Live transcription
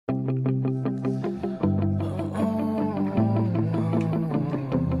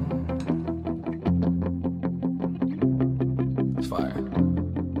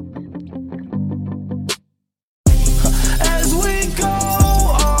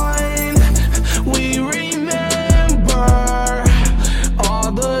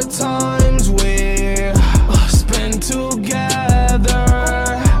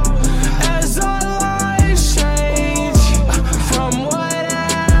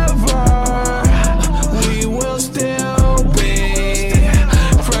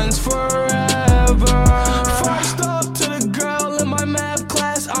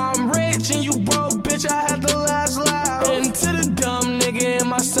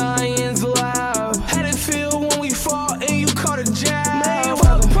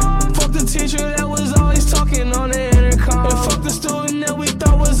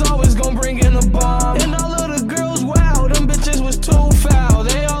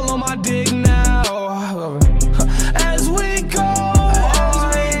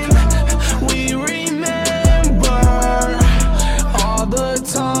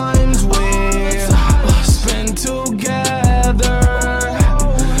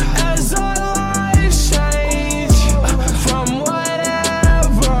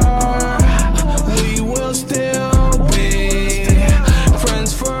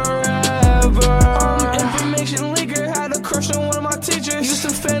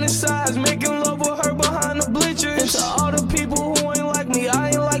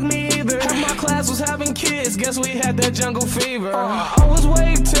guess we had that jungle fever. I was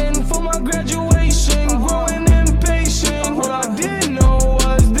waiting for my graduation, growing impatient. What I didn't know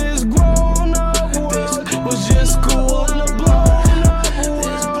was this grown-up world was just cool in a blown-up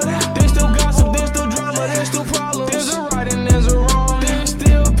world. There's still gossip, there's still drama, there's still problems. There's a right and there's a wrong. There's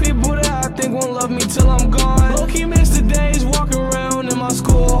still people that I think won't love me till I'm gone. Low-key miss the days walking around in my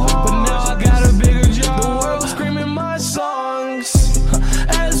school hall, but now I got a bigger job. The world screaming my songs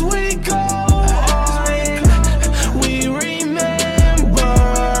as we go.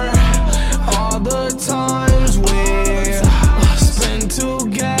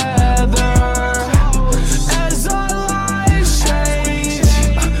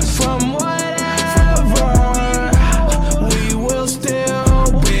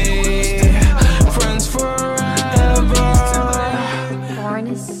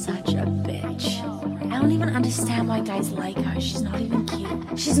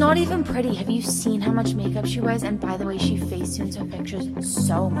 She's not even pretty. Have you seen how much makeup she wears? And by the way, she facetunes her pictures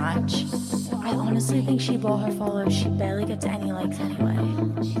so much. I honestly think she bought her followers. She barely gets any likes anyway.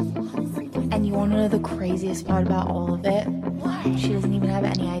 And you want to know the craziest part about all of it? She doesn't even have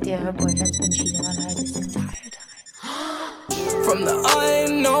any idea her boyfriend's been cheating on her this entire time. From the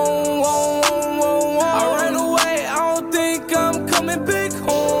unknown, I ran away. I don't think I'm coming back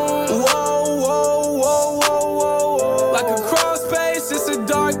home. It's a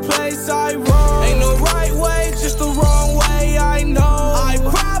dark place I roam. Ain't no right way, just the wrong way, I know. I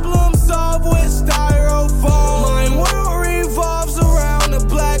problem solve with styrofoam. My world revolves around a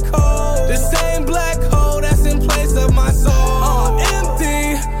black hole. The same black hole that's in place of my soul.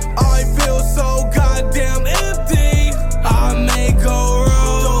 Empty, I feel so goddamn empty. I may go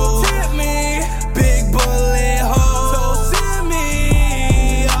wrong. Don't tempt me, big bullet hole. So send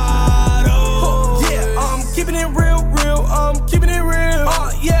me auto. Yeah, I'm keeping it real, I'm keeping it real.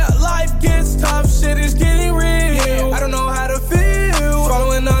 Yeah, life gets tough, shit is getting real. Yeah, I don't know how to feel,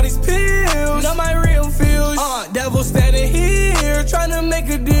 swallowing all these pills. Not my real feels. Devil standing here, trying to make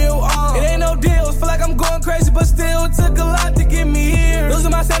a deal. It ain't no deals, feel like I'm going crazy, but still it took a lot to get me here. Losing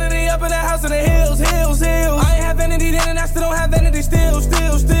my sanity up in the house in the hills. I ain't have vanity then and I still don't have vanity still.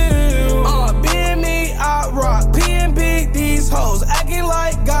 Being me, I rock, PNB, these hoes acting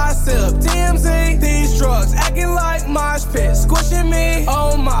like gossip. TMZ, these drugs acting like mosh pit, squishing me.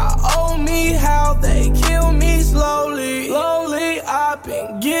 Oh me, how they kill me slowly. I've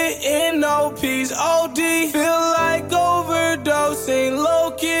been getting no peace. OD, feel like overdosing.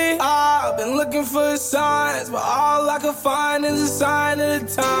 Low-key, I've been looking for signs, but all I can find is a sign of the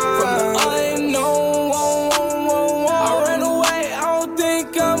time. From the unknown, I ran away. I don't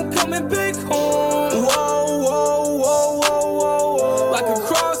think I'm coming back home. Like a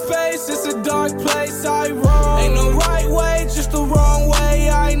cross space, it's a dark place I roam. Ain't no right way, just the wrong way,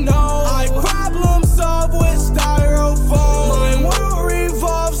 I know. I problem solve with styrofoam. My world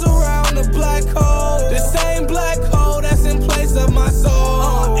revolves around a black hole. The same black hole that's in place of my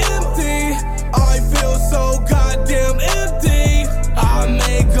soul. Empty, I feel so goddamn empty. I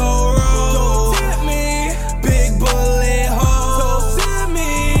may go wrong. Don't tempt me, big bullet hole. So send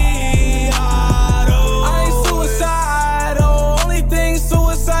me auto. I ain't suicidal, only thing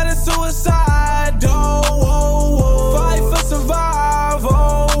suicide is suicide. Fight for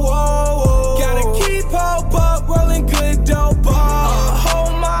survival. Gotta keep hope up, rolling good dope.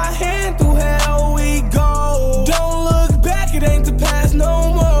 Hold my hand through hell we go. Don't look back, it ain't the past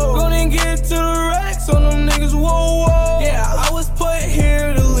no more. Gonna get to the wrecks on them niggas, whoa. Yeah, I was put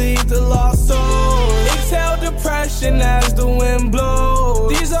here to lead the lost soul. Exhale depression as the wind blows.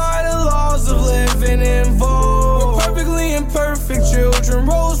 These are the laws of living in vogue. We're perfectly imperfect children,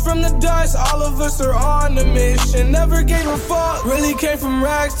 rose from the dust. All of us are on a mission. Never gave a fuck, really came from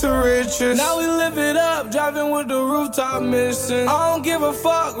rags to riches. Now we live it up, driving with the rooftop missing. I don't give a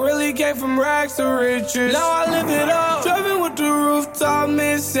fuck, really came from rags to riches. Now I live it up, driving with the rooftop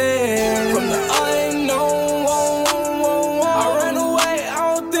missing. From the unknown, I ran away.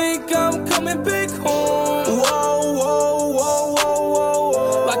 I don't think I'm coming back home.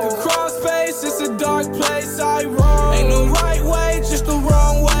 Like a cross space, it's a dark place I roam. Ain't no right way, just the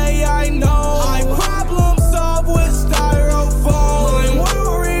wrong way, I know. I problem solve with styrofoam. My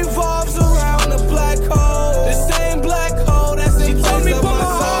world revolves around a black hole. The same black hole that's in place of my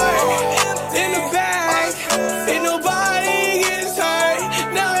soul. In the back, ain't nobody gets hurt.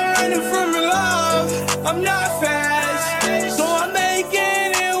 Now I'm running from your love. I'm not fast, so I'm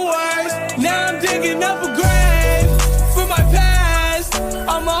making it worse. Now I'm digging up a grave for my past.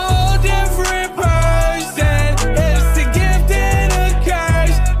 I'm a whole different person. It's a gift and a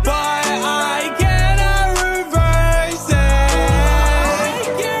curse, but I cannot reverse it. I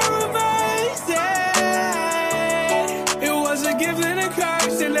can't reverse it.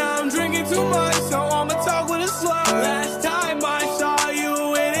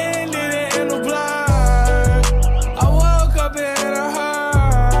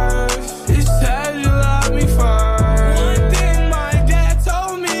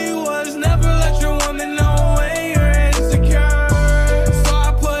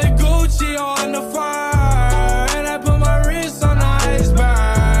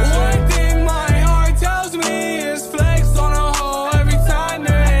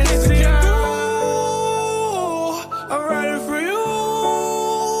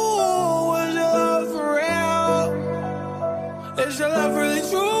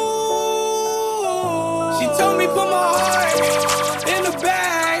 put my heart in the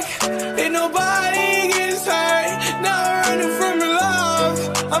bag, and nobody gets hurt. Now I'm running from your love.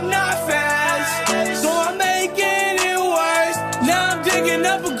 I'm not fast, so I'm making it worse. Now I'm digging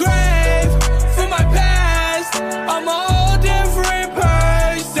up a grave for my past. I'm a whole different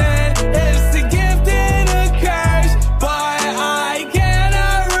person. It's a gift and a curse, but I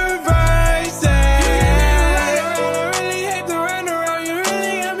cannot reverse it. I really hate to run around. You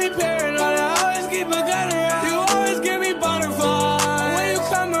really got me paranoid. I always keep a gun around. You always give me butterflies. When you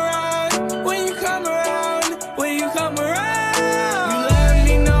come around, when you come around, when you come around, you let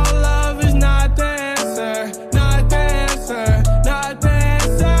me know love is not the answer, not the answer, not the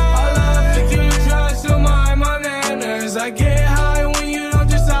answer. I love to keep you trust to my manners. I get high when you don't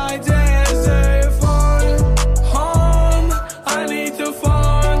decide to answer your phone. Home, I need to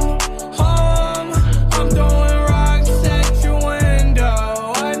phone. Home, I'm throwing rocks at your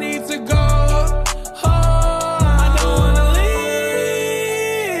window. I need to go home. I don't wanna leave.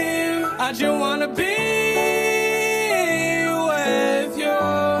 I just wanna be with you.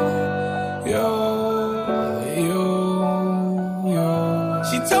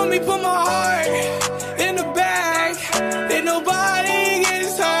 She told me put my heart in the bag, and nobody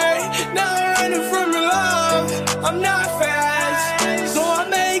gets hurt. Now I'm running from your love. I'm not fast, so I'm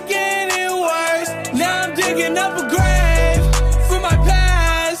making it worse. Now I'm digging up a grave for my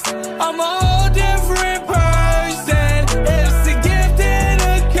past. I'm a whole different person. It's a gift and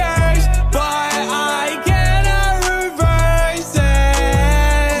a curse, but I cannot reverse it.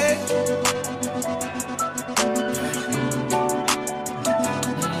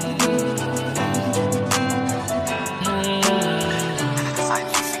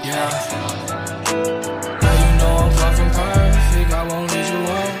 Yeah. Now you know I'm fucking perfect. I won't lead you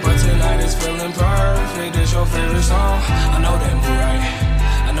on, but tonight is feeling perfect. It's your favorite song. I know that move right.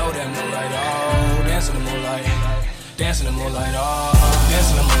 I know that move right. Oh, dance in the moonlight. Dance in the moonlight. Oh, dance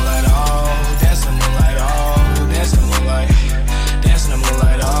in the moonlight. Oh, dance in the moonlight. Oh, dance in the moonlight. Dance in the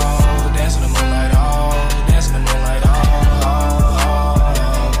moonlight. Oh, dance in the moonlight. Oh, dance in the moonlight. Oh,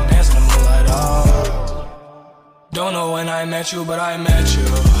 dance in the moonlight. Oh. Don't know when I met you, but I met you.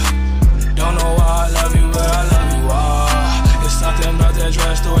 Don't know why I love you, but I love you all. It's something about that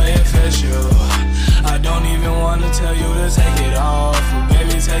dress, the way it fits you. I don't even wanna tell you to take it off, but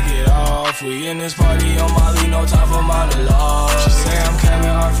baby, take it off. We in this party on Molly, no time for monologue. She say I'm Kevin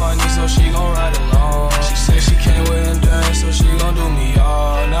Hart funny, so she gon' ride along. She say she came with endurance, so she gon' do me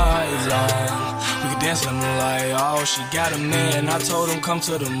all night long. We can dance in the moonlight, oh, she got a man. I told him come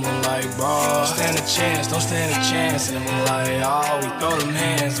to the moonlight, bro. Don't stand a chance, don't stand a chance in the moonlight, oh. We throw them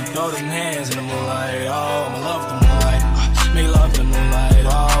hands in the moonlight, oh. I'ma love the moonlight, make love the moonlight,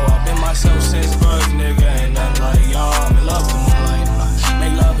 oh. I've been myself since birth, nigga, ain't nothing like y'all. I'm in love with the moonlight,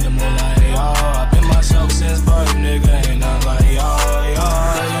 make love in the moonlight, oh. I've been myself since birth, nigga, ain't nothing like y'all,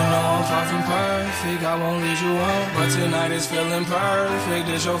 y'all. You know I'm far from perfect, I won't lead you on, but tonight is feeling perfect.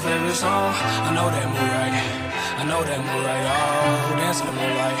 It's your favorite song. I know that move right, I know that move right, oh. Dance in the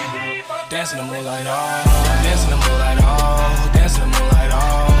moonlight, dance in the moonlight, oh. Dance in the moonlight, oh. Dance in the moonlight,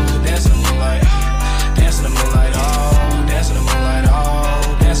 oh. Dance in the moonlight, dance in the moonlight, oh. Dance in the moonlight,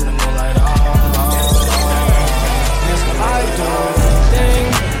 oh. Dance in the moonlight, oh. I do everything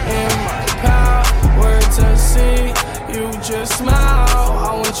in my power to see you just smile.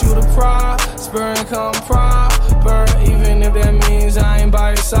 I want you to prosper and come proper, even if that means I ain't by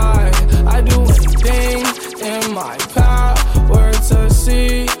your side. I do everything in my power to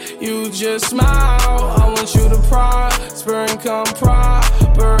see you just smile. I want you to prosper and come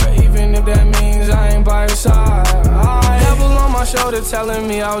proper, even if that means I ain't by your side. Devil on my shoulder telling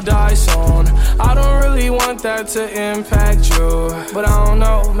me I'll die soon. I don't really want that to impact you, but I don't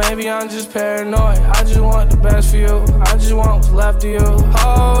know, maybe I'm just paranoid. I just want the best for you, I just want what's left of you.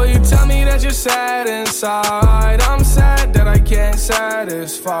 Oh, you tell me that you're sad inside. I'm sad that I can't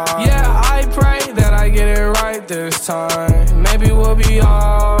satisfy. Yeah, I pray that I get it right this time. Maybe we'll be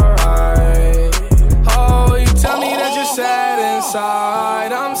alright. Oh, you tell me that you're sad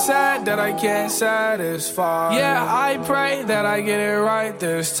inside. I'm sad that I can't satisfy. Yeah, I pray that I get it right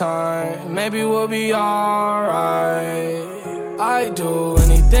this time. Maybe we'll be alright. I do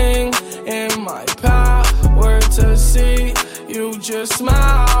anything in my power to see you just smile.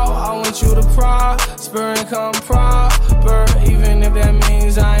 I want you to prosper and come proper, even if that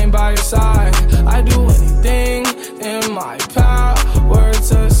means I ain't by your side. I do anything in my power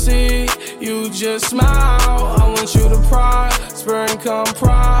to see you just smile. I want you to prosper and come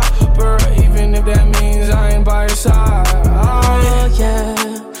proper, even if that means I ain't by your side. Oh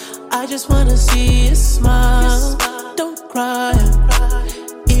yeah, I just wanna see you smile. Don't cry,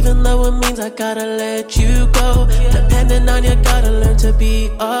 even in love with means I gotta let you go. Depending on you, gotta learn to be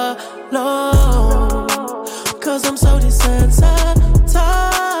alone. Cause I'm so desensitized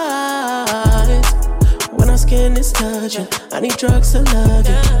when our skin is touching. I need drugs to love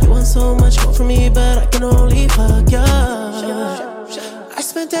you. You want so much more from me, but I can only fuck you. I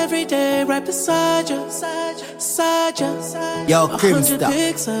spent every day right beside you, beside you. Yo, 100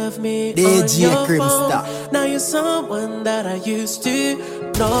 pics of me DJ on your Crimstar. phone. Now you're someone that I used to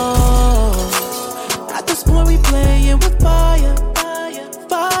know. At this point we playing with fire,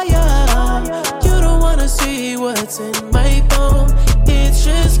 fire. You don't wanna see what's in my phone. It's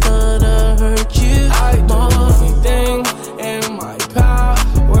just gonna hurt you more. I do anything in my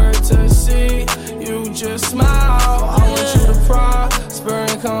power to see you just smile. I want you to prosper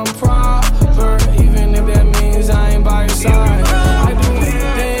and come proper, even if that means I ain't by your side. I do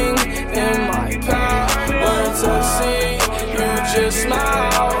anything in my power to see you just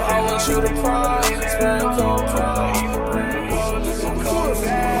smile. I want you to prosper and come proper.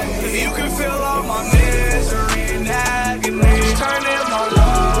 If you can feel all my misery and agony, turning my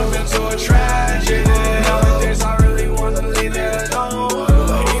love into a tragedy. Nowadays I really wanna leave it alone,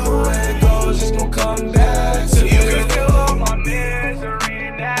 but either way it goes, it's gonna come back to you. Can feel all my misery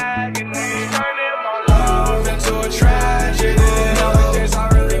and agony, turning my love into a tragedy. Nowadays I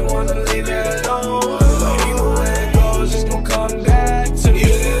really wanna leave it alone, but either way it goes, it's gonna come back to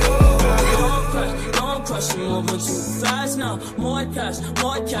you. Don't crush you over too fast now. More cash,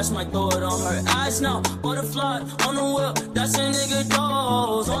 might throw it on her ass now. Butterfly on the wheel, that's a nigga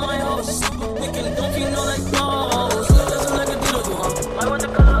dose. On my hoes, super quick and don't keep no like clothes. Look at some like a dealer do, I want the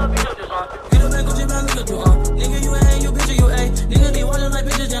color of you just, Get up and Gucci bag, look at you, Nigga, you ain't, you picture, you ain't. Niggas be watching like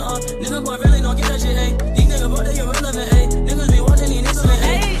pictures, then, Nigga, boy, really don't get that shit, ayy. These niggas, bro, they irrelevant, ayy. Niggas be watching these niggas,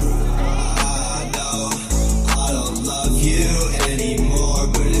 ayy. I don't love you anymore,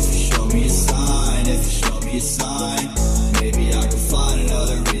 but if you show me a sign, maybe I can find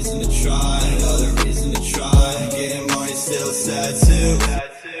another reason to try, Getting money still sad too. I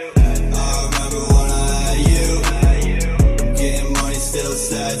remember when I had you. Getting money still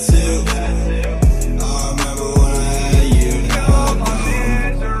sad too. I remember when I had you. All my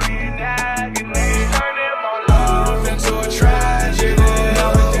misery and agony, turning my love into a tragedy.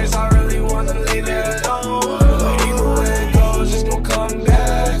 Nowadays I really wanna leave it alone, but either way it goes, it's gonna come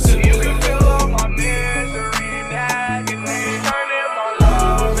back to you. Can feel all my misery and agony, turning my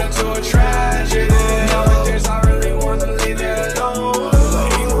love into a tragedy. Nowadays I really wanna leave it alone, but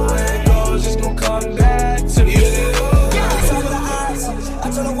either way it goes, it's gonna come back to you. I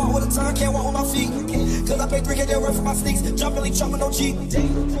told her walk with a tongue, can't walk on my feet. Cause I pay 3K that run for my sneaks. Jump really jumping on G.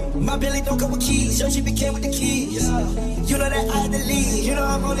 My belly don't come with keys. Yo, she became with the keys. You know that I had to leave. You know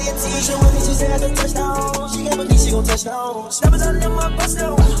I'm only a teacher. With me, she said I touch down. She can't believe she gon' touch down. Snappers out in my bust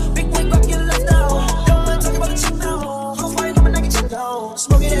down. Big wig up, get left down. Don't wanna talk about the chick now. Hoes flying up and I get checked down.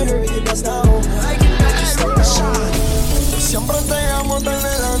 Smoking at her, it bust down. I get back to start the shine. Siempre te amo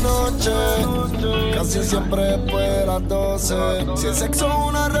tarde la noche, casi siempre después de las 12. Si el sexo es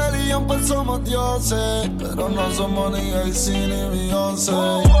una religión, pues somos dioses, pero no somos ni AC ni Beyoncé.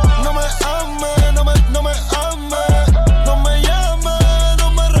 No me ames, no me ames, no me llames,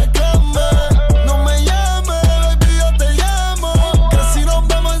 no me reclames, no me llames, baby, yo te llamo, que si nos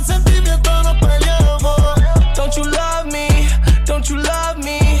vemos en sentimiento nos peleamos. Don't you love me? Don't you love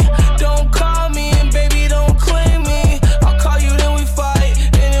me? Don't call me and baby don't claim me. I'll call you then we fight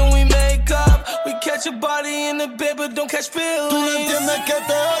and then we make up. We catch your body in the bed but don't catch feelings. Tú no entiendes que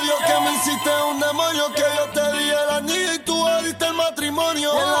te odio, que me hiciste un demonio, que yo te di el anillo y tú diste el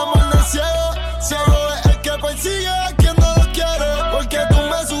matrimonio. Y el amor no es ciego, ciego es el que persigue a quien no lo quiere. Porque tú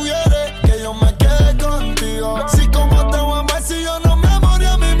me sugieres que yo me quede contigo. Si como te voy a amar si yo no me amo ni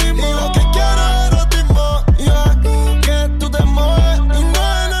a mí mismo. Y lo que quiero es erotismo, que tú te mueves y no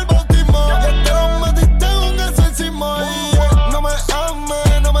en el bautismo. Que te lo metiste en un exorcismo. No me ames,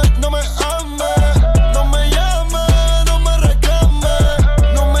 no me ames, no me llames, no me reclames,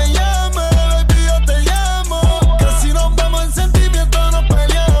 no me llames, baby, yo te llamo, que si nos vemos en sentimiento nos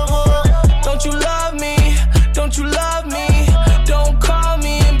peleamos. Don't you love me? Don't you love me? Don't call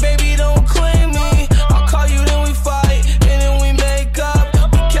me and baby don't claim me. I'll call you then we fight and then we make up.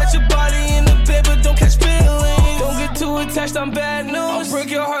 We catch your body in the bed but don't catch feelings. Don't get too attached, I'm bad news. I'll break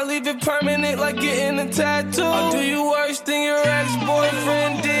your heart, leave it permanent like getting a tattoo. I'll do you worse than your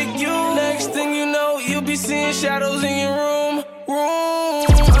ex-boyfriend did you. Next thing you know, you'll be seeing shadows in your room.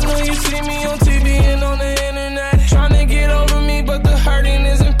 I know you see me on TV and on the internet, trying to get over me but the hurting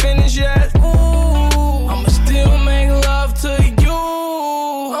isn't finished yet. Ooh, I'ma still make love to you.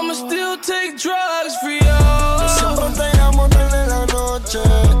 I'ma still take drugs for you. Siempre te amo tarde la noche,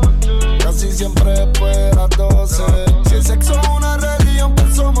 3 después de las 12. Si el sexo es una religión,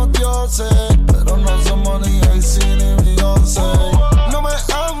 pues somos dioses. Pero no somos ni AC ni Beyoncé. No me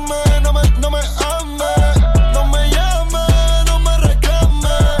ames, no me ames. No me llames, no me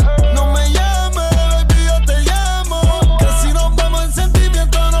reclames. No me llames, baby, yo te llamo. Que si nos vamos en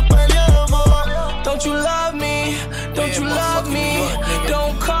sentimiento nos peleamos. Don't you love me? Don't you love me?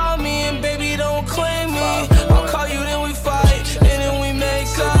 Don't call me and baby don't claim me. I'll call you then we fight and then we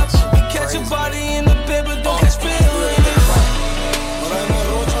make up. We catch your body in the bed but don't catch feelings.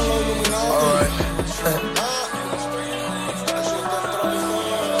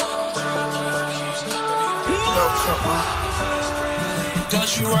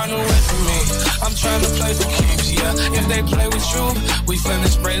 Don't you run away from me? I'm trying to play for keeps, yeah. If they play with you, we finna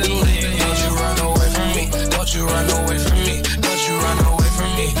spray the lead. Don't you run away from me? Don't you run away from me? Don't you run away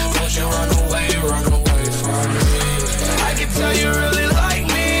from me? Don't you run away from me? I can tell you really like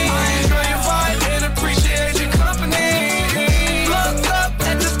me. I enjoy your vibe and appreciate your company. Look up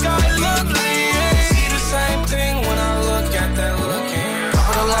at the sky, lovely. See the same thing when I look at that look here. Top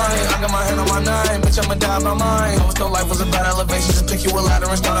of the line, I got my hand on my nine. Bitch, I'ma die by mine. No life was a bad elevation. Just pick you a ladder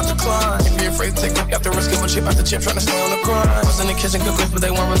and start up to climb. If you're afraid to take up, you have to risk it. One chip after chip, trying to stay on the grind. I was in the kitchen cooking, but they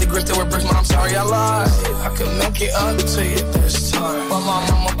weren't really grits. They were bricks, man, I'm sorry I lied. I could make it up to you this time. But my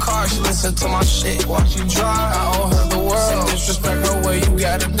mama car, she listen to my shit, watch you drive. I owe her the world. Same disrespect her way, you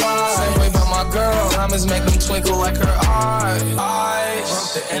got it blind. Same way by my girl, diamonds make them twinkle like her eyes.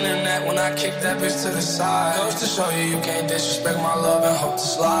 Broke the internet when I kicked that bitch to the side. Goes to show you you can't disrespect my love and hope to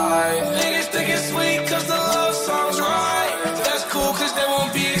slide. Niggas think it's sweet cause the love song's right. That's cool cause they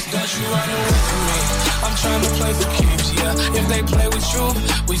won't be. Don't you run away from me? I'm trying to play for keeps, yeah. If they play with you,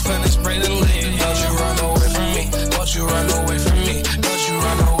 we finna spray the lid. Don't you run away from me? Don't you run away from me? Don't you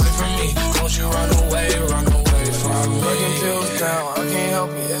run away from me? Don't you run away from me? Breaking pills down, I can't help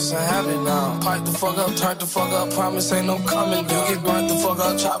it, it's a habit now. Pipe the fuck up, turn the fuck up, promise ain't no coming down. You get burnt the fuck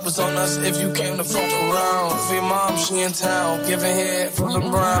up, choppers on us if you came to fuck around. For your mom, she in town, giving head for the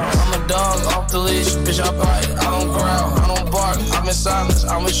brown. I'm a dog off the leash, bitch, I bite, I don't growl, I don't bark, I'm in silence,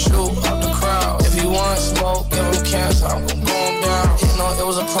 I'ma shoot up the crowd. If he wants smoke, give him cancer, I'm gon' go him down. He know it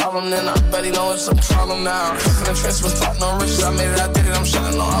was a problem then, I bet he know it's a problem now. From the trench was talking no riches, I made it, I did it, I'm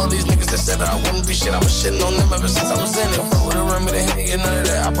shitting on all these niggas that said that I wouldn't be shit, I was shitting on them ever since I was in it. Fuck with a rim with a hit, get none of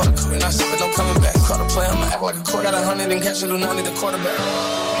that. I bought a coat and I said it, I'm coming back. Caught a play, I'ma act like a court. Got 100 and catch it, do not need a quarterback.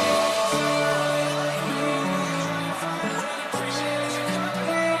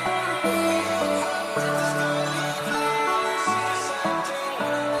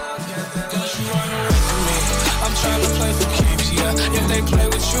 I'm trying to play for keeps, yeah. If they play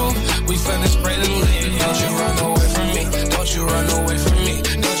with you, we finna spray the lid. Don't you run away from me? Don't you run away from me?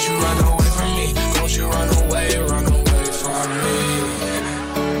 Don't you run away from me? Don't you run away from me?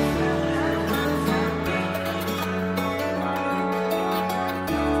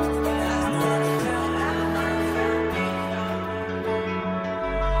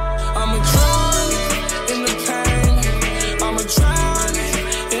 I'ma drown in the pain. I'ma drown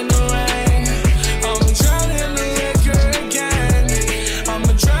in the rain. I'ma drown in the liquor again.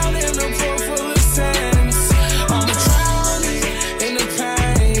 I'ma drown in the pool full of sense. I'ma drown in the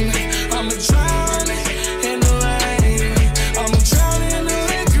pain. I'ma drown in the rain. I'ma drown in the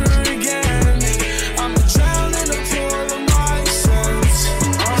liquor again. I'ma drown in the pool of my sense.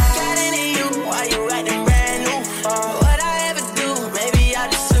 Got into you while you acting brand new. What I ever do, maybe I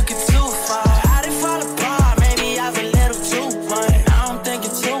just took it too far. I didn't fall apart, maybe I've a little too much. Now I'm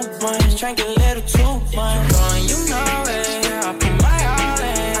thinking too much, drank a little too much. Going, you know it, I put my all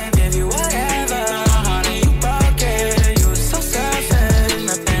in. I gave you whatever, my heart and you broke it. You were so selfish,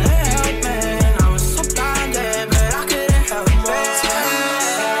 nothing to help me. I was so blinded, but I couldn't help it.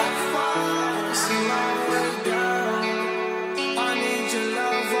 See my way down. I need your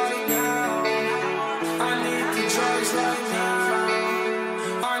love right now. I need the drugs right now.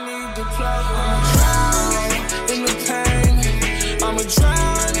 I need the plug. I'ma drown in the pain. I'ma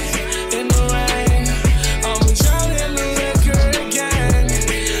drown in the rain. I'ma drown in the liquor again.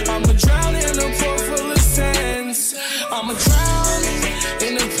 I'ma drown in the pool full of sense. I'ma drown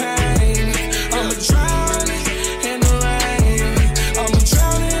in the pain. I'ma drown in the rain. I'ma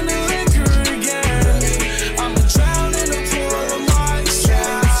drown in the liquor again. I'ma drown in the pool of my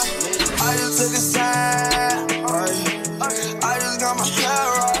sense. I just took a side. I just got my hair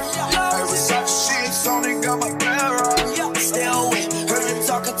right. I Versace sheets, only got my hair right. Stay away, heard you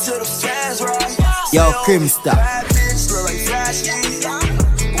talking to the fans, right? Yo, Crimstar. Bad bitch, look like flashy.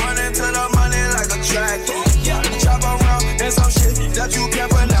 Running to the money like a track. Chop around, and some shit that you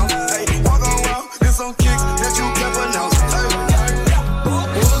can't pronounce. Hey, walk around, and some kick that you can't pronounce.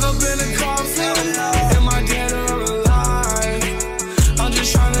 Woke up in the coffin,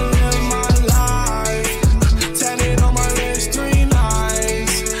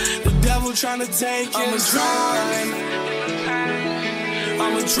 tryna take it. I'ma drown.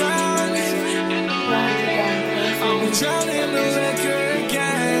 I'ma drown. I'ma drown in the liquor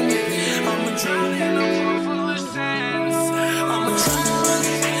again. I'ma drown in the pool full of sands. I'ma drown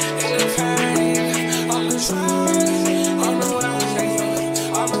in the pain. I'ma drown. I know what I was chasing.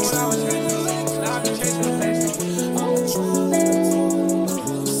 I know what I was chasing. I've been chasing the face.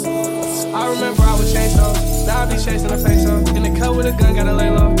 I remember I was chasing those. Now I be chasing the face up. In the cut with a gun, gotta lay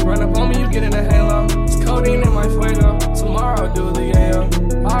low. Run up on me, you get in a halo. It's codeine in my fuego. Tomorrow I'll do the yayo.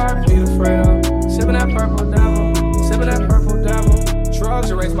 RIP the Fredo. Sippin' that purple devil. Sippin' that purple devil. Drugs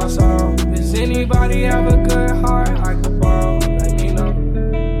erase my sorrow. Does anybody have a good heart I could borrow? Let me know.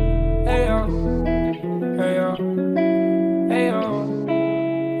 Hey yo. Hey yo. Hey yo.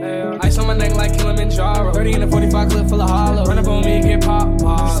 Hey yo. Ice on my neck like Kilimanjaro. 30 in a 45 clip full of hollow. Run up on me and get pop.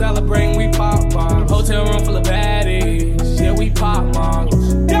 Celebrating, we pop. Hotel room full of baddies. Yeah, we pop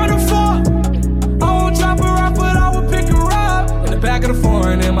mongols. Down the fuck. I won't drop her off, but I will pick her up. In the back of the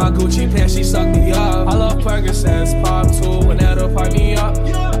foreign, in my Gucci pants, she sucked me up. I love Percocets, pop tool, and that'll pipe me up.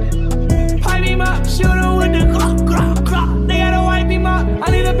 Pipe me up, shoot her with the clock. They gotta wipe me up.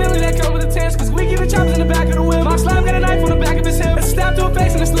 I need a Bentley that come with a tents, cause we keep the choppers in the back of the whip. My slime got a knife on the back of his hip. It's a stab to a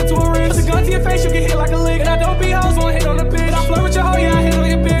face and a slip to a wrist. Put a gun to your face, you get hit like a lick. And I don't be hoes, won't hit on the bitch. I flirt with your hoe, yeah, I hit on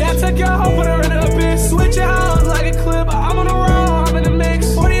your bitch. Yeah, I took your hoe, put her in the abyss. Switch your house like a clip. I'm on the road, I'm in the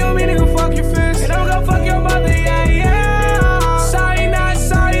mix. 40 on me, nigga, fuck your fist. And I'm gonna fuck your mother, yeah, yeah. Sorry, not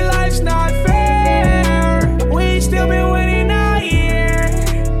sorry, life's not fair. We still been winning all year.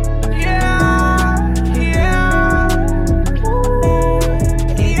 Yeah, yeah.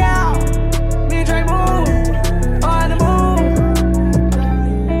 Yeah. Me and Dre move on the move.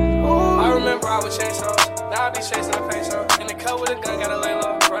 I remember I was chasing those. Now I be chasing the face up. In the cut with a gun, gotta lay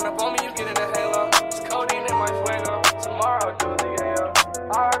low. Run up on me, you get in a halo. It's codeine in my fuego. Tomorrow I'll do the yayo.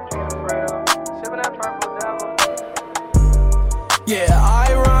 RIP the Fredo. Sippin' that purple devil. Yeah,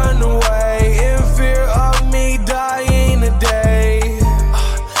 I run away in fear of me dying today.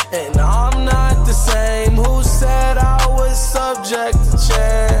 And I'm not the same. Who said I was subject to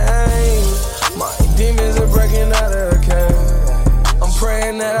change? My demons are breaking out of the cage. I'm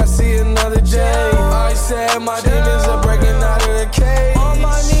praying that I see another day. I said my demons are breaking out of the cage. On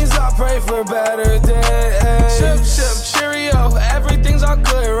my knees I pray for better days. Ship, cheerio, everything's all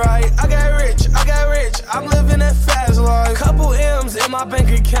good, right? I got rich, I'm living that fast life. Couple M's in my bank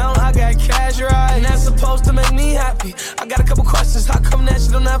account, I got cash, right? And that's supposed to make me happy. I got a couple questions, how come that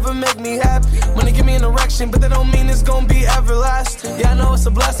shit'll never make me happy? Money give me an erection, but that don't mean it's gonna be everlasting. Yeah, I know it's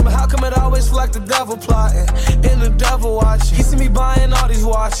a blessing, but how come it always feel like the devil plotting? And the devil watching. He see me buying all these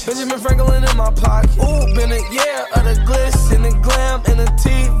watches. Benjamin Franklin in my pocket. Ooh, been a year of the glitz and the glam and the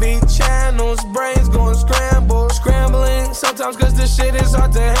TV channels. Brains going scrambling. Sometimes cause this shit is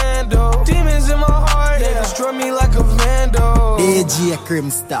hard to handle. Demons in my heart, they destroy me like a vandal. AJ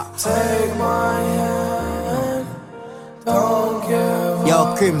Crimstar. Take my hand, don't give Yo,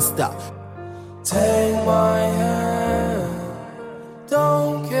 up. Crimstar. Take my hand,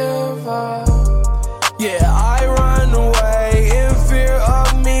 don't give up. Yeah, I run away in fear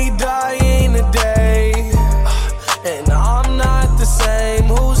of me dying today. And I'm not the same.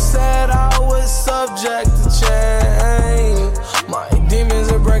 Who said I was subject to change? My demons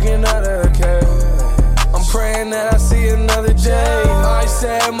are breaking out of the cage. I'm praying that I see another day. I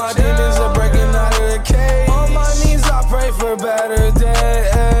said my demons are breaking out of the cage. On my knees I pray for better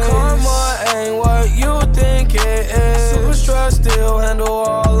days. Karma ain't what you think it is. Super stressed, still handle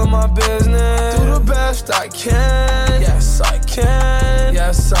all of my business. Do the best I can. Yes, I can.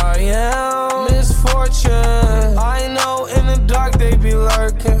 Yes, I am. Misfortune. I know in the dark they be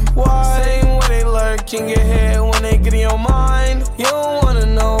lurking. Why? Same way they lurking. Get hit when they get in your mind. You don't wanna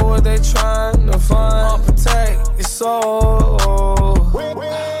know what they trying to find. I'll protect your soul.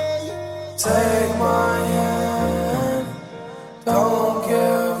 Take my hand, don't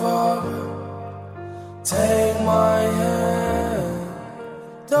give up. Take my hand,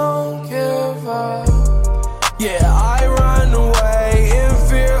 don't give up. Yeah, I run away in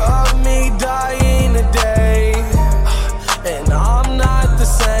fear of me dying today. And I'm not the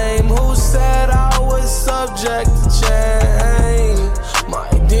same. Who said I was subject to change? My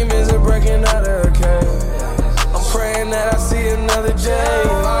demons are breaking out of the cage. I'm praying that I see another day.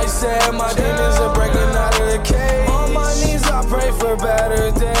 I said my demons are breaking out of the cage. On my knees I pray for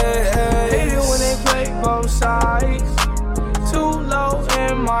better days. Hate it when they play both sides. Too low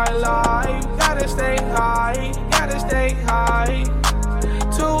in my life. Gotta stay high, gotta stay high.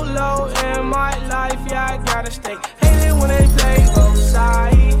 Too low in my life, yeah, I gotta stay. Hate it when they play both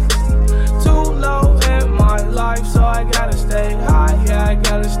sides. Too low in my life, so I gotta stay high, yeah, I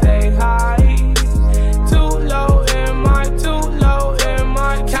gotta stay high.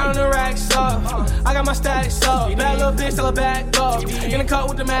 her back up. In the cut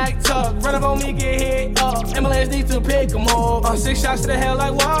with the Mac tuck. Run up on me, get hit up. Ambulance need to pick them up. 6 shots to the head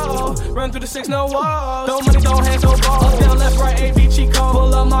like whoa. Run through the 6, no walls. No money, don't hands, no balls. Up, down, left, right, A, B, Chico.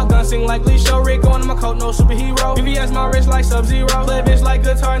 Pull up my gun, sing like Lee Show. Rick on my coat, no superhero. VVS my wrist like Sub-Zero. Play bitch like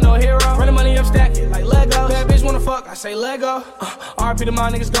guitar, no hero. Run the money up, stack it like Lego. Bad bitch wanna fuck, I say Lego. RP to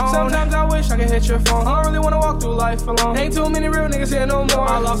my niggas gone. Sometimes I wish I could hit your phone. I don't really wanna walk through life alone. Ain't too many real niggas here no more.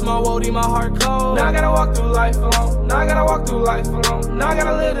 I lost my woody, my heart cold. Now I gotta walk through life alone. Now I gotta walk through life alone. Now I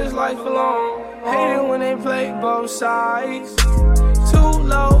gotta live this life alone. Hate it when they play both sides. Too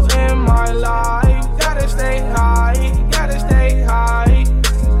low in my life. Gotta stay high, gotta stay high.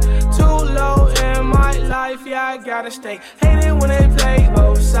 Too low in my life, yeah, I gotta stay. Hate it when they play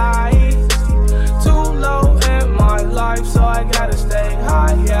both sides. Too low in my life, so I gotta stay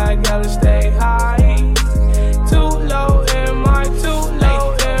high, yeah, I gotta stay high. Too low in my,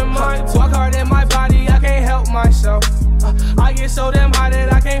 walk hard in my body, I can't help myself. I get so damn high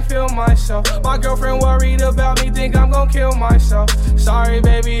that I can't feel myself. My girlfriend worried about me, think I'm gon' kill myself. Sorry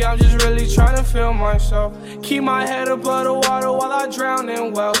baby, I'm just really trying to feel myself. Keep my head above the water while I drown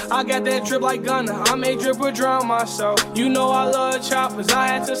in well. I got that drip like Gunna, I may drip or drown myself. You know I love choppers, I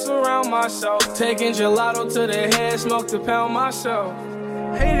had to surround myself. Taking gelato to the head, smoke to pound myself.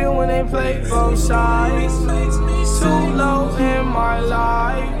 Hate it when they play both sides. Too low in my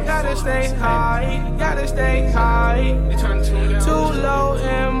life. Gotta stay high, gotta stay high. Too low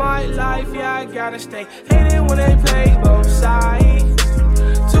in my life, yeah, I gotta stay. Hate it when they play both sides.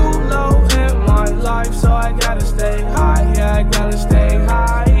 Too low in my life, so I gotta stay high, yeah, I gotta stay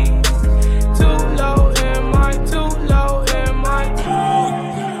high. Too low in my, too low in my.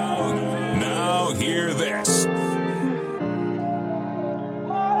 Now hear this.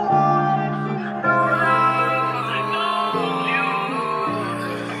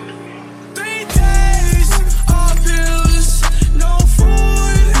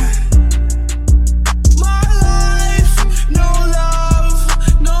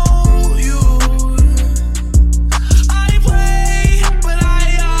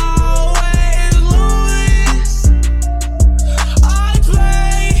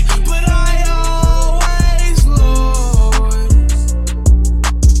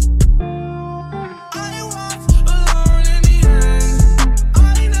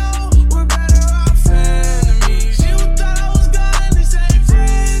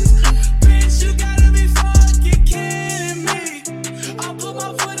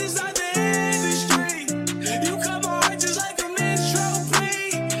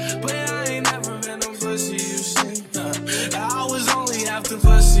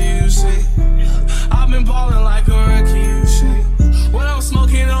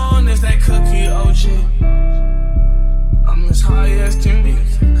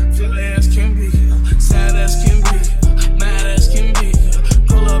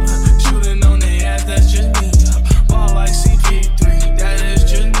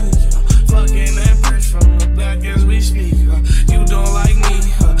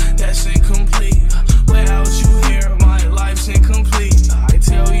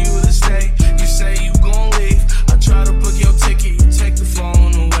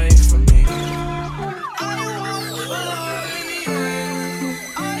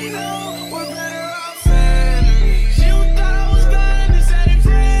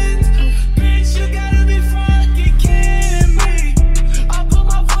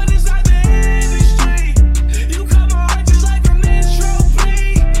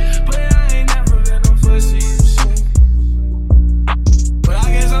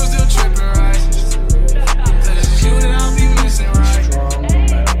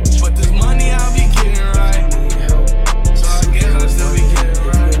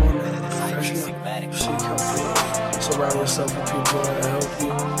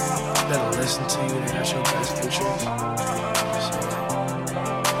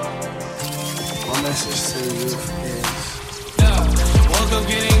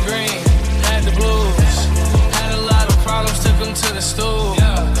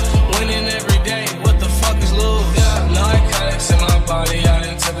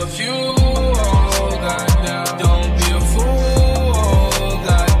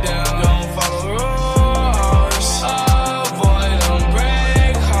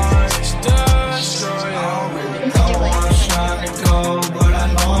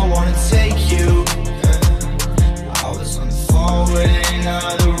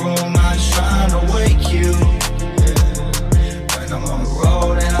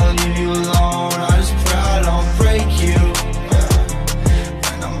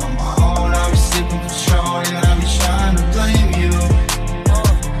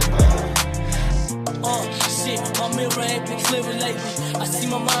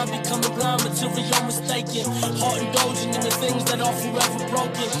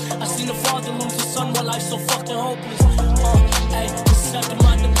 father lose his son while life's so fucking hopeless. Hey, the second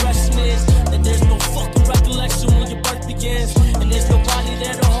my depression is that there's no fucking recollection when your birth begins, and there's nobody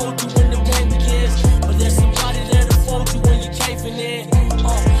there to hold you when the pain begins, but there's somebody there to fold you when you're caving in.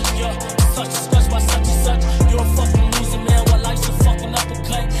 Yeah, such and such by such and such. You're a fucking loser, man. While life's a fucking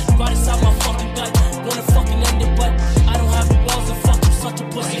uppercut, right inside my fucking gut. Wanna fucking end it, but I don't have the balls to fuck you, such a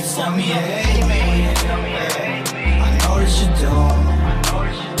pussy. Tell me you hate me. I know that you don't.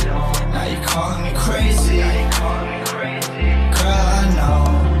 Now you're calling me crazy. Girl, I know.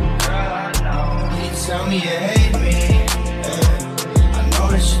 You tell me you hate me. I know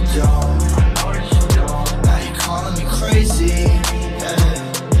that you don't. Now you're calling me crazy.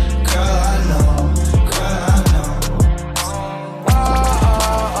 Girl, I know.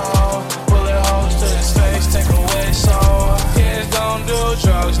 Bullet holes to his face, take away soul. Kids don't do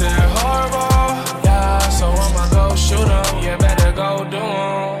drugs, they're horrible. Yeah, so I'ma go shoot 'em. You better go do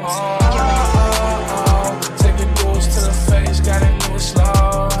 'em. Taking duels to the face, gotta move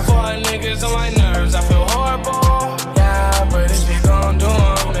slow. For niggas on my nerves, I feel horrible. Yeah, but if you gon' do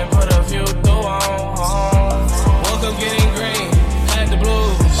 'em, then put a few through 'em. Woke up getting green, had the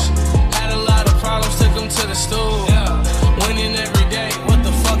blues. Had a lot of problems, took 'em to the stool. Yeah, winning every day, what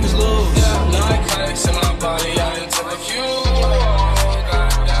the fuck is lose? Yeah, narcotics in my body, I done took a cue.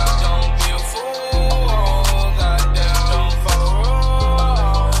 Goddamn, don't be a fool. Goddamn, don't follow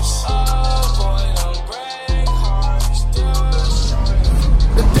rules. Avoid them break hearts.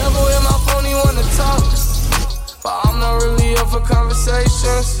 The devil in my phone, he wanna talk, but I'm not really up for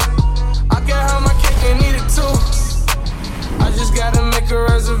conversations. I can have my cake and eat it too. I just gotta make a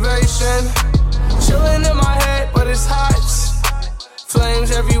reservation. Chillin' in my head, but it's hot. Flames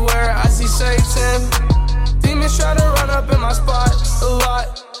everywhere, I see Satan. Demons try to run up in my spot a lot.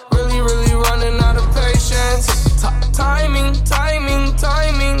 Really running out of patience.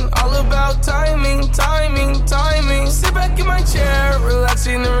 Timing, all about timing. Sit back in my chair,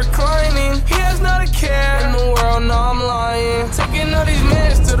 relaxing and reclining. He has not a care in the world, no I'm lying. Taking all these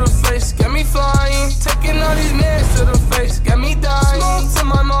mans to the face, got me flying. Taking all these mans to the face, got me dying. Smoke to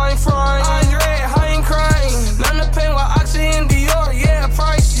my mind frying. Andre, high and crying. None of pain while Oxy and Dior, yeah,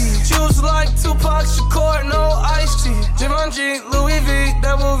 pricey. Juice like Tupac Shakur, no iced tea. Jumanji, Louis V,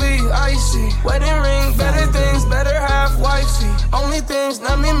 Double V, icy. Wedding ring, better things, better half wifey. Only things,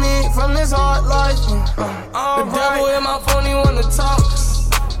 not me from this hard life. The devil in my phone, he wanna talk,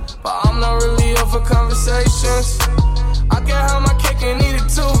 but I'm not really up for conversations. I can have my cake and eat it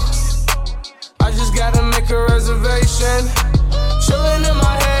too. I just gotta make a reservation. Chillin' in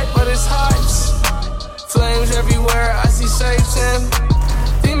my head, but it's hot. Flames everywhere, I see Satan.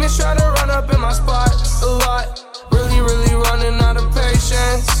 Demons try to run up in my spot a lot. Really running out of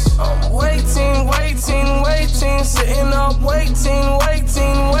patience. I'm waiting, sitting up, waiting,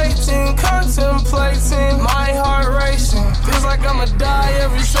 contemplating. My heart racing, feels like I'ma die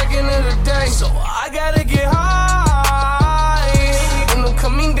every second of the day. So I gotta get high. And I'm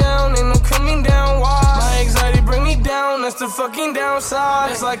coming down, why? My anxiety bring me down, that's the fucking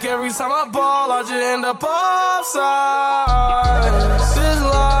downside. It's like every time I ball, I just end up offside. This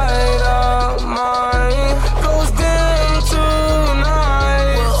light of mine goes dim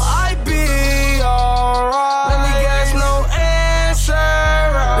tonight. Will I be alright? Let me guess, no answer.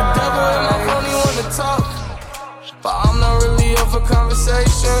 The devil in my phone, he wanna talk, but I'm not really up for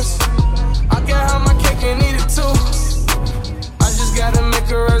conversations. I can have my cake and eat it too. I just gotta make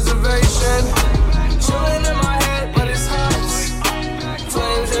a reservation. Chillin' in my head, but it's hot.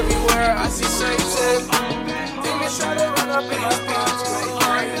 Flames everywhere, I see Satan. Demons try to run up in my spot.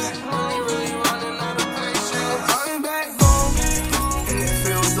 Really running out of patience. I'm back home, and it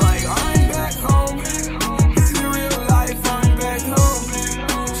feels like I'm back home. It's the real life, I'm back home.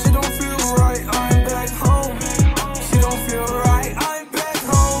 She don't feel right, I'm back home. She don't feel right, I'm back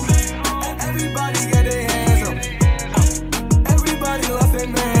home. And everybody got their hands up. Everybody lost their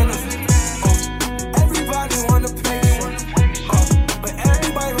manners. Everybody want a picture, but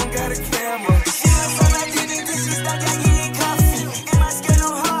everybody don't got a camera.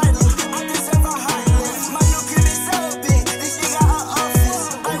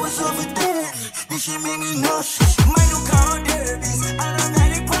 She made me nauseous. My new car on derbies. I don't got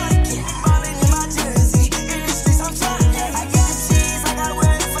it pocket. Ballin' in my jersey. In the streets, I'm chocolate. I get the cheese. I got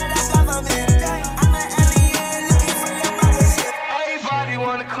work for the government. I'm an alien looking for your mothership. Everybody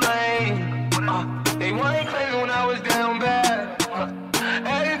wanna claim. They wanna claim when I was down bad.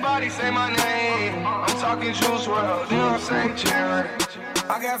 Everybody say my name. I'm talking Juice WRLD, you know what I'm saying? Jerry.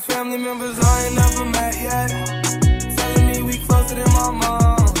 I got family members I ain't never met yet, telling me we closer than my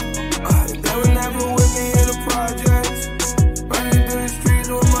mom. They were never with me in the projects, running through the streets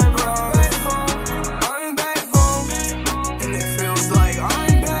with my brothers.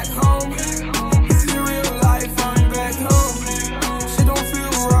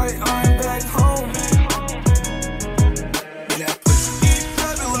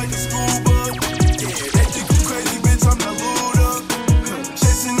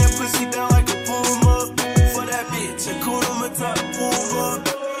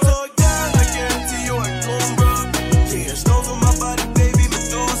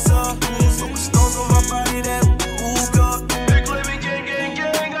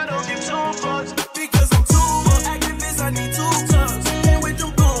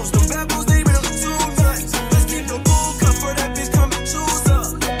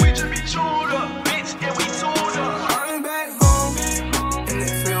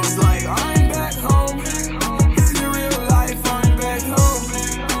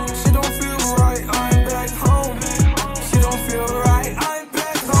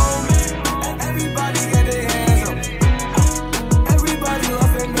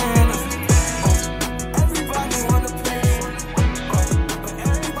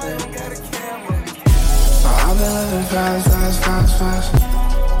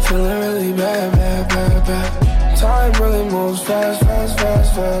 moves fast, fast,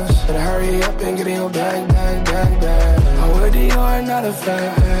 fast, fast. Better hurry up and get in your bag, bag, bag, bag. I wear Dior, not a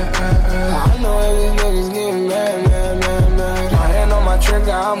fat. I know these niggas getting mad, mad, mad, mad. My hand on my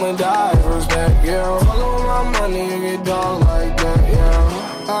trigger, I'ma die for respect, yeah. Fuckin' with my money, you get dog like that, yeah.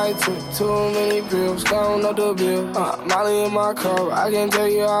 I took too many pills, counting up the bill. Molly in my cup, I can't tell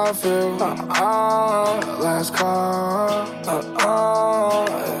you how I feel. Last call,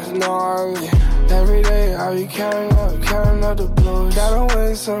 it's no early. Every day I be counting up the blues. Gotta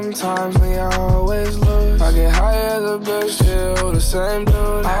win sometimes, when I always lose. I get high as a bitch, still the same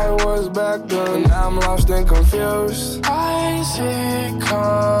dude I was back then, now I'm lost and confused. I ain't see it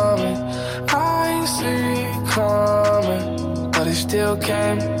coming, I ain't see it coming, but it still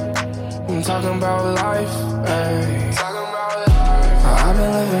came. I'm talking about life, ayy. I've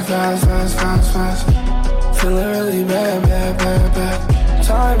been living fast, fast, fast, fast. Feeling really bad, bad, bad, bad.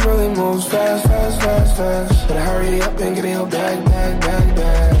 Time really moves fast, fast, fast, fast. Better hurry up and get in your bag, bag, bag,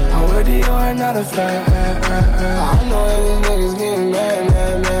 bag. I wear Dior, not a fat. I know these niggas getting mad,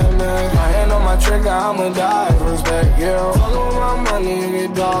 mad, mad, mad. My hand on my trigger, I'ma die for respect, yeah. Fuckin' with my money, you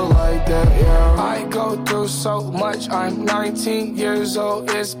get dog like that, yeah. I go through so much, I'm 19 years old.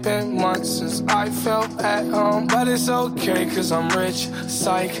 It's been months since I felt at home, but it's okay, cause I'm rich,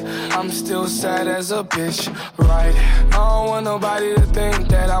 psych. I'm still sad as a bitch, right? I don't want nobody to think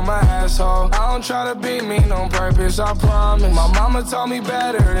that I'm an asshole. I don't try to be mean on purpose, I promise. My mama taught me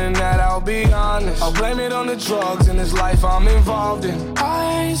better than that, I'll be honest. I'll blame it on the drugs in this life I'm involved in.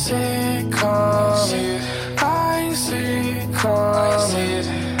 I ain't see it coming, I ain't see it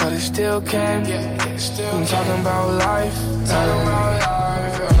coming, but it still came. I'm talking about life,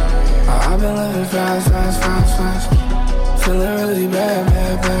 I've been living fast, fast, fast, fast. Feeling really bad,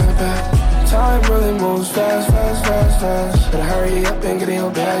 bad, bad, bad. Time really moves fast, fast, fast, fast. Better hurry up and get in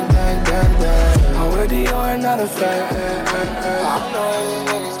your bag, bag, bag, bag. I wear Dior, not a fat. I know these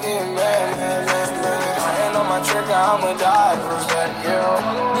niggas getting mad, mad, mad, mad. My hand on my trigger, I'ma die for respect, yeah.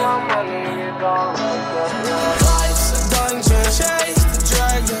 My money, you don't like that, yeah. Life's a dungeon, chase the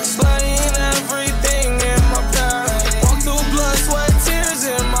dragon, slaying everything in my path. Walk through blood, sweat, tears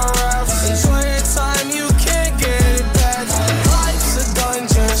in my raps. Enjoy your time, you can't get it back. Life's a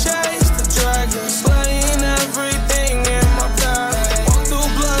dungeon, chase the dragon, slaying everything in my path. Walk through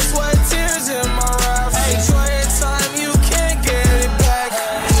blood, sweat, tears in my raps. Enjoy your time, you can't get it back.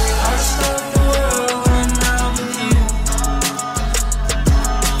 I stop the world when I'm with you.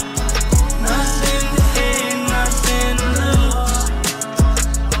 Nothing to hate, nothing to lose.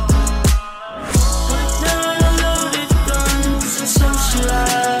 Put down a loaded guns and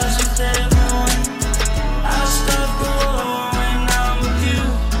socialize with everyone. I stop the world when I'm with you.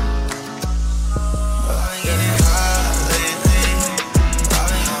 I've been getting high lately. I've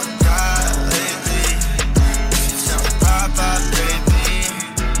been on die lately. If you tell me bye bye, baby,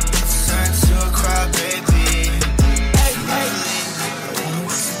 I'll turn to a cry, baby. Hey, hey. I don't know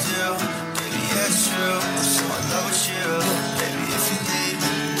what to do, baby, yeah, it's true. I'm so in love with you, baby. If you leave,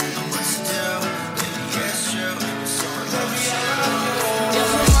 I don't know what to do, baby, yeah, it's true. I'm so in love with you. Yeah,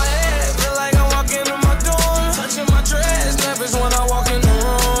 from my head, feel like I'm walking in my door. Touching my dress, nervous when I walk in the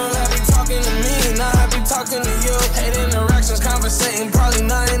room. Happy talking to me, not happy talking to you. Hate interactions, conversating, probably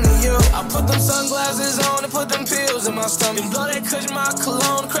nothing to you. I put them sunglasses on and put them pills in my stomach. Blow that kush, my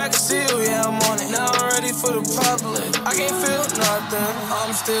cologne, crack a seal, yeah, I'm on it. Now I'm ready for the public. I can't feel nothing,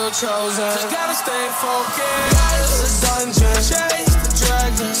 I'm still chosen. Just gotta stay focused. It's a dungeon, chase the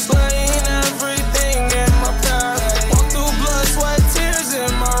dragon, slaying everything in my path. Walk through blood, sweat, tears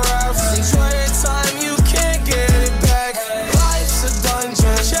in my raps. Enjoy your time, you can't get it back. Life's a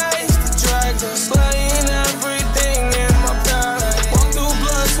dungeon, chase the dragon, slaying everything in my path. Walk through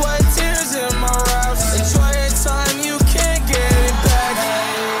blood, sweat, tears in my raps. Enjoy your time, you can't get it back.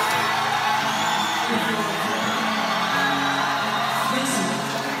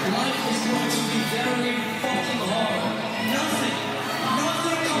 Life is going to be very fucking hard. Nothing comes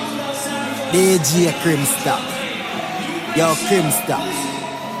without sacrifice. DJ Crimstop. Yo, Crimstop.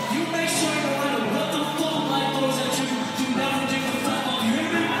 You make sure no matter what the fuck life throws at you, do never give a fuck. You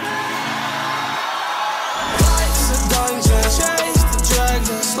hear me? Life's a dungeon, chase the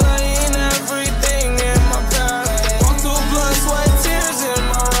dragon, slaying everything in my path. Walk through blood, sweat, tears in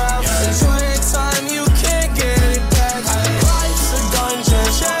my raps. Enjoy your time, you can't get it back. Life's a dungeon,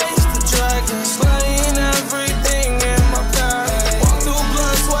 chase the dragon, slaying everything in my path. Walk through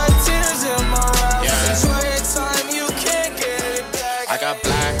blood, sweat, tears in my raps. Enjoy your time, you can't get it back. I got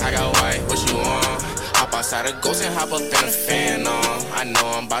black, I got white, what you want? Hop outside a ghost and hop up in a fan on. I know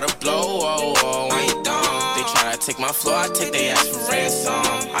I'm about to blow, oh, oh, when you done. They try to take my floor, I take their ass for ransom.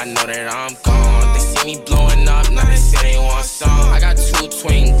 I know that I'm gone, they see see me blowing up, now they say they want some. I got 2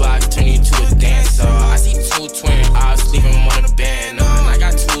 twin blocks, turn you to a dancer. I see 2 twin eyes, leave him on a banner. And I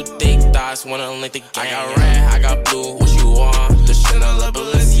got 2 thick thighs, wanna link the game. I got red, I got blue, what you want? The Chanel,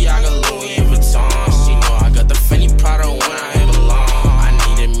 Balenciaga, Louis Vuitton. She know I got the Fendi Prada when I belong.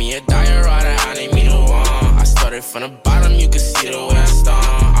 I needed me a diet rider, I need me the one. I started from the bottom, you can see the way I start.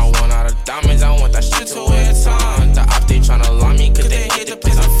 I want all the diamonds, I want that shit to wear a ton. The op, they tryna lie me, cause they hate the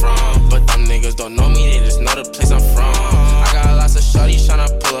place I'm from. But them niggas don't know me, they just know the place I'm from. I got lots of shorties tryna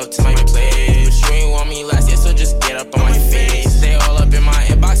pull up to my place. But you ain't want me last year, so just get up on my face. They all up in my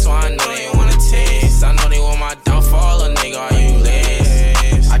inbox, so I know they wanna taste. I know they want my downfall, a nigga, are you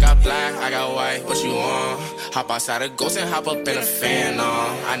lace? I got black, I got white, what you want? Hop outside a ghost and hop up in a fan,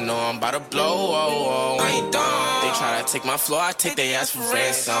 I know I'm about to blow, I ain't done. They try to take my floor, I take their ass for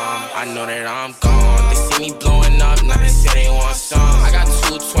ransom. I know that I'm gone. They see me blowing up, now they say they want some. I got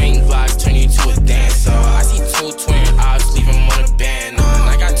 2 twin blocks, turn you to a dancer. I see 2 twin eyes, leave him on a banner. And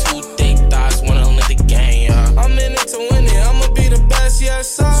I got 2 thick thighs, wanna link the game, I'm in it to win it, I'ma be the best, yes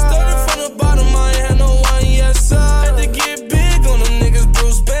sir. Started from the bottom, I ain't had no one, yes sir. Had to get big on them niggas,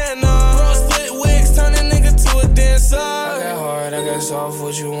 Bruce Banner. Bro, split wigs, turn a nigga to a dancer. I got hard, I got soft,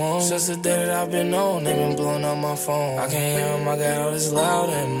 what you want? Since the day that I've been on, they been blowing up my phone. I can't hear them, I got all this loud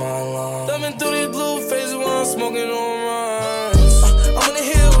in my lungs. Thumbing through these blue faces while I'm smoking on runs. I'm in the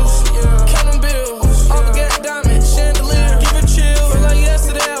hills, counting bills. All the gas diamond, chandelier, give it chill. Feel like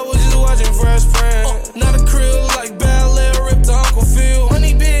yesterday I was just watching Fresh Prince. Not a krill, like ballet, ripped to Uncle Phil.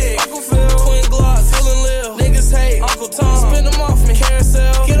 Money big, Uncle Phil. Twin Glocks, feeling live. Niggas hate, Uncle Tom. Spin them off me,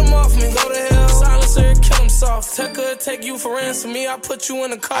 carousel, get them off me, go to hell. Silencer, kill them soft. Tech could take you for ransom, me, I put you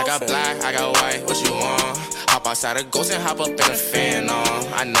in a coffin. I got black, I got white, what you want? Hop outside a ghost and hop up in a fan,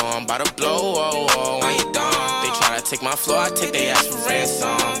 I know I'm about to blow, I ain't done. They try to take my floor, I take their ass for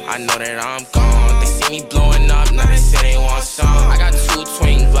ransom. I know that I'm gone. They see me blowing up, now they say they want some. I got 2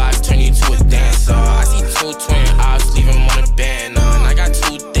 twin blocks, turn you to a dancer. I see 2 twin eyes, leave him on a banner. And I got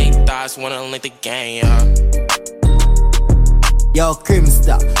 2 thick thighs, wanna link the game, Yo,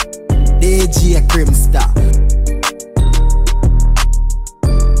 Crimstar, DJ Crimstar.